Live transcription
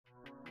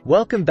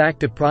Welcome back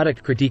to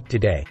Product Critique.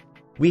 Today,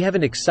 we have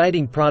an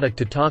exciting product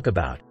to talk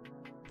about.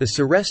 The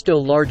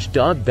Seresto Large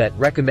Dog Vet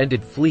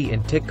Recommended Flea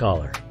and Tick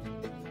Collar.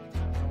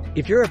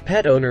 If you're a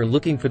pet owner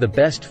looking for the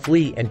best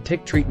flea and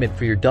tick treatment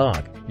for your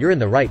dog, you're in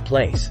the right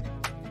place.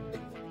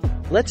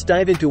 Let's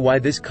dive into why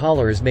this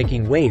collar is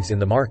making waves in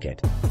the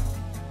market.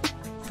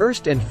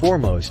 First and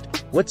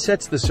foremost, what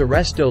sets the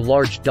Seresto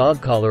Large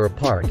Dog Collar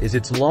apart is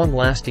its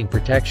long-lasting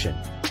protection.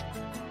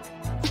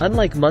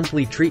 Unlike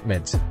monthly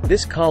treatments,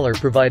 this collar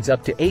provides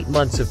up to 8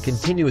 months of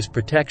continuous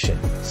protection,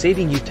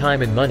 saving you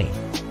time and money.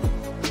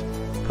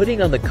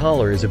 Putting on the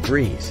collar is a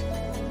breeze.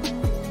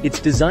 It's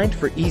designed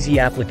for easy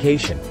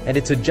application, and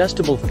its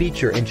adjustable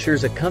feature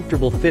ensures a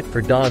comfortable fit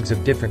for dogs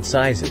of different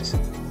sizes.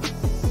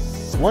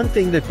 One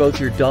thing that both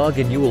your dog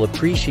and you will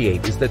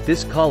appreciate is that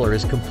this collar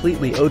is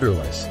completely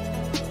odorless.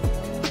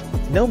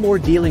 No more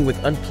dealing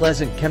with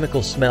unpleasant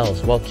chemical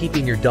smells while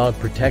keeping your dog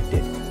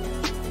protected.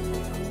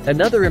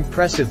 Another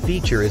impressive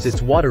feature is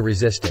its water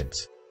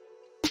resistance.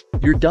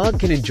 Your dog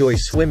can enjoy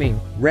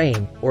swimming,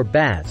 rain, or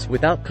baths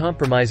without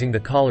compromising the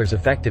collar's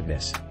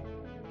effectiveness.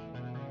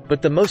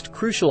 But the most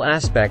crucial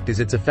aspect is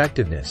its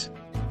effectiveness.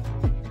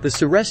 The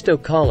Seresto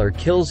collar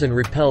kills and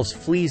repels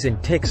fleas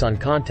and ticks on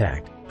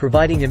contact,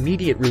 providing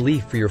immediate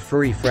relief for your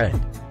furry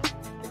friend.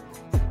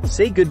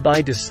 Say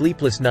goodbye to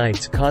sleepless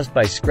nights caused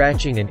by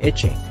scratching and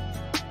itching.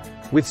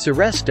 With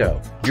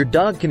Seresto, your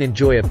dog can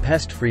enjoy a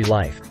pest-free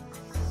life.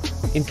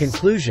 In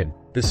conclusion,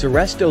 the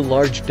Seresto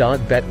Large Dog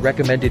Vet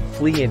Recommended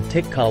Flea and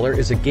Tick Collar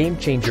is a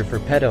game-changer for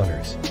pet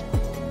owners.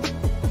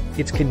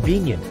 It's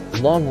convenient,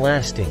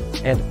 long-lasting,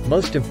 and,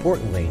 most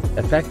importantly,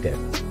 effective.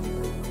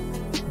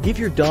 Give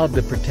your dog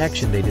the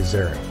protection they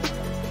deserve.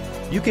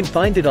 You can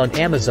find it on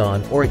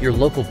Amazon or at your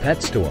local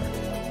pet store.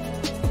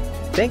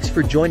 Thanks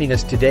for joining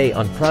us today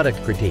on Product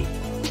Critique.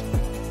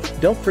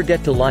 Don't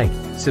forget to like,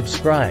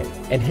 subscribe,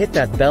 and hit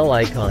that bell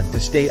icon to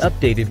stay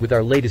updated with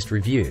our latest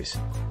reviews.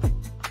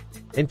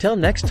 Until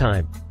next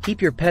time,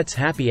 keep your pets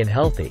happy and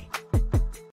healthy.